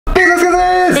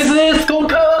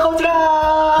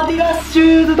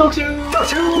特集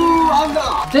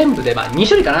全部で2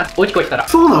種類かな、大きく分けたら。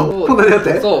そうなの？こんなにあっ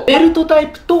て？そう、ベルトタイ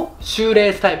プとシューレ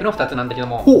ースタイプの2つなんだけど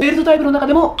も、ベルトタイプの中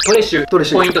でもトレシュ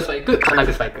ー、ポイントスパイク、金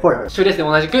具スパイク、シューレースで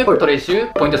も同じくトレシ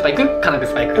ュー、ポイントスパイク、金具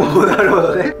スパイク。なるほ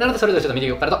どね。なのでそれぞれちょっと見てい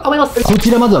こうかなと思います。こ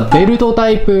ちらまずはベルトタ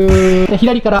イプ、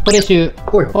左からトレシュ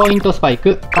ー、ポイントスパイ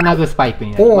ク、金具スパイク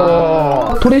になり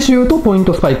ます。トレシューとポイン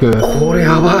トスパイク、これ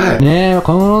やばいねえ、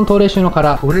このトレシューのカ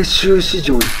ラー、トレシュー史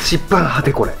上一番派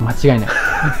手、これ間違いない。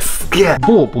すげえ。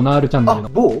某ボナールチャンネルの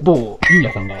某ゆう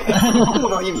やさんが某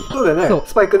の意味。そうだよね、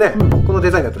スパイクね、この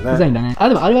デザインだったね。デザインだね。あ、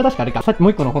でもあれは確かあれか、さっきも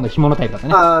う一個の方の紐のタイプだった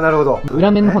ね。ああ、なるほど。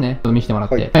裏面の方ね、ちょっと見せてもらっ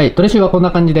て、はい、トレシューはこん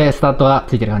な感じでスタートが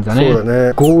ついてる感じだね。そうだ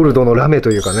ね、ゴールドのラメ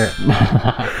というかね。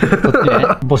こっち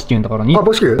でボシキューのところに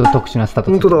特殊なスター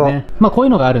トついてるね。まあこうい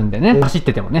うのがあるんでね、走っ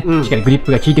ててもね、しっかりグリッ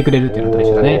プが効いてくれるっていうのがトレ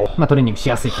シューだね。まあトレーニングし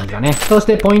やすい感じだね。そし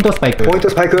てポイントスパイク、ポイント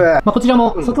スパイク、まあこちら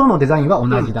も外のデザインは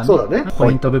同じだね。そうだね。ポ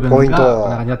イント部分がこんな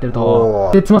感じになってると、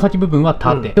でつま先部分は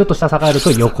縦、ちょっと下下がる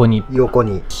と横に、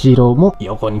後ろも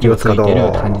横に気をついて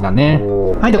る感じだね。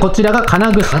はい、でこちらが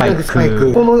金具スパイ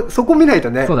ク。この底見ない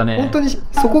とね、そうだね、本当に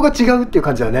底が違うっていう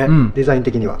感じだね、デザイン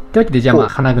的には。というわけで、じゃあまあ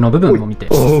金具の部分も見て、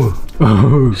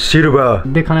シルバ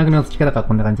ーで金具の付き方が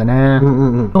こんな感じだね。な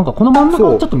んかこの真ん中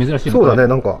はちょっと珍しい。そうだね、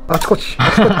なんかあちこち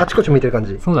向いてる感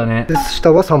じ。そうだね。で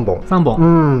下は3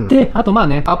本で、あとまあ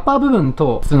ね、アッパー部分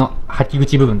と普通の履き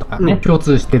口部分とかね、共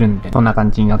通してるんで、そんな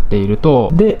感じになっていると、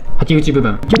で履き口部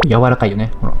分結構柔らかいよ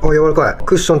ね。あ、柔らかい、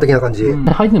クッション的な感じ。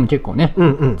履いてても結構ね、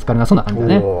疲れなそうな感じだ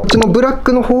ね。こっちのブラッ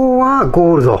クの方は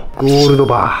ゴールド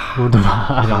バ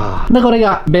ー。でこれ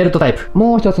がベルトタイプ、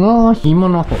もう一つの紐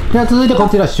の方。では続いてこ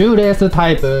ちらシューレースタ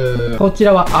イプ。こち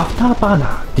らはアフターバーナ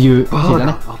ーっていうシールだ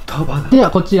ね。では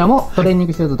こちらもトレーニン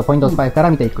グシューズとポイントスパイクから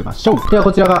見ていきましょう。では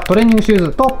こちらがトレーニングシュー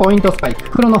ズとポイントスパイク。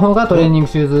黒の方がトレーニング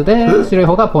シューズで、白い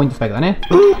方がポイントスパイクだね。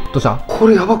どうした？こ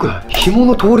れやばくない？紐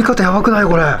の通り方やばくない？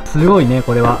これすごいね。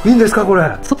これはいいんですか？こ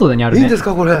れ外にあるね。いいんです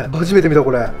か？これ初めて見た。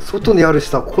これ外にあるし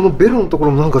さ、このベルのとこ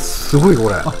ろもなんかすごい。こ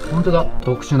れ、あ、本当だ、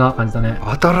特殊な感じだね。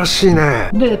新しいね。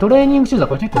でトレーニングシューズは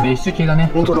これ結構メッシュ系だ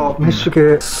ね。本当だ、メッシ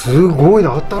ュ系。すごい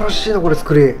な、新しいなこれ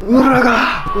作り。裏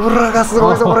がす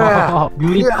ごいぞこれ。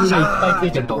グリップがいっぱい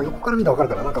ついてると。横から見たら分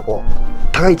かるから、なんかこう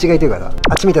互い違いというかさ、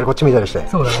あっち見たりこっち見たりして。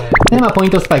そうだね。でまあポイ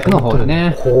ントスパイクの方だ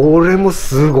ね。これも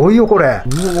すごいよこれ。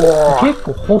結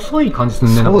構細い感じす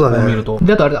るね。そうだね、見ると。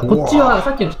であとあれだ、こっちは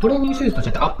さっきのトレーニングシューズと違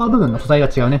ってアッパー部分の素材が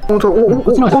違うね。本当。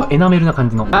こっちの方がエナメルな感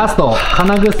じの。ラスト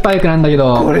金具スパイクなんだけ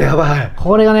ど、これやばい。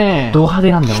これがねド派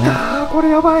手なんだよね。これ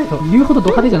やばい。言うほどド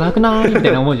派手じゃなくないみた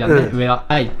いな思うじゃんね。上は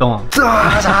はいドン。ザ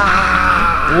ージャー。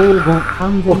黄金、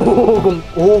完全に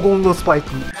黄金のスパイク。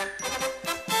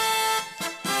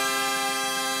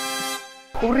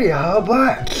これや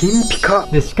ばい、金ピカ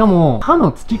で、しかも刃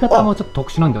の付き方もちょっと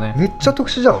特殊なんだよね。めっちゃ特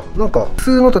殊じゃん。なんか普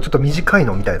通のとちょっと短い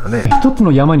のみたいなね。一つ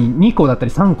の山に2個だった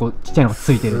り3個ちっちゃいのが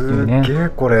ついてるっていうね。すげえ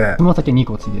これ。この先は2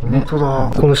個ついてるね。本当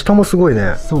だ。この下もすごい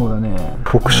ね。そうだね。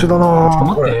特殊だな。ち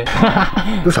ょっと待って。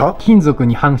どうした？金属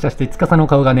に反射して司の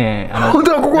顔がね、本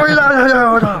当だ、ここいいな。だ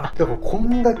からこ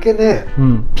んだけね、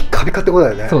ピカピカってこと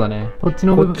だよね。そうだね。こっち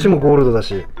もゴールドだし。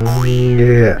す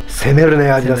げえ。攻める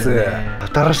ね、アディダス。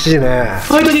新しいね。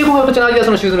はい、ということでこちらアディダス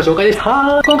のシューズの紹介です。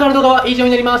今回の動画は以上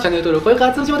になります。チャンネル登録、高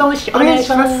評価、通知ボタンをお願いし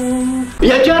ます。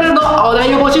野球あるあるのお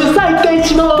題を募集再開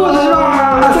しま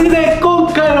す。それで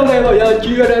今回のお題は野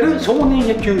球あるある少年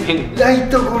野球編。ライ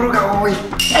トゴロが多い。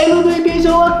MVP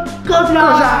賞は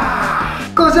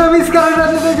こちら見つからなっ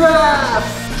ていただきま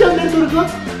す。チャンネル登録は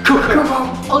こ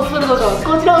こ。おすすめの動画は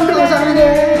こちらを見てください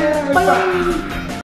ね。バイバイ。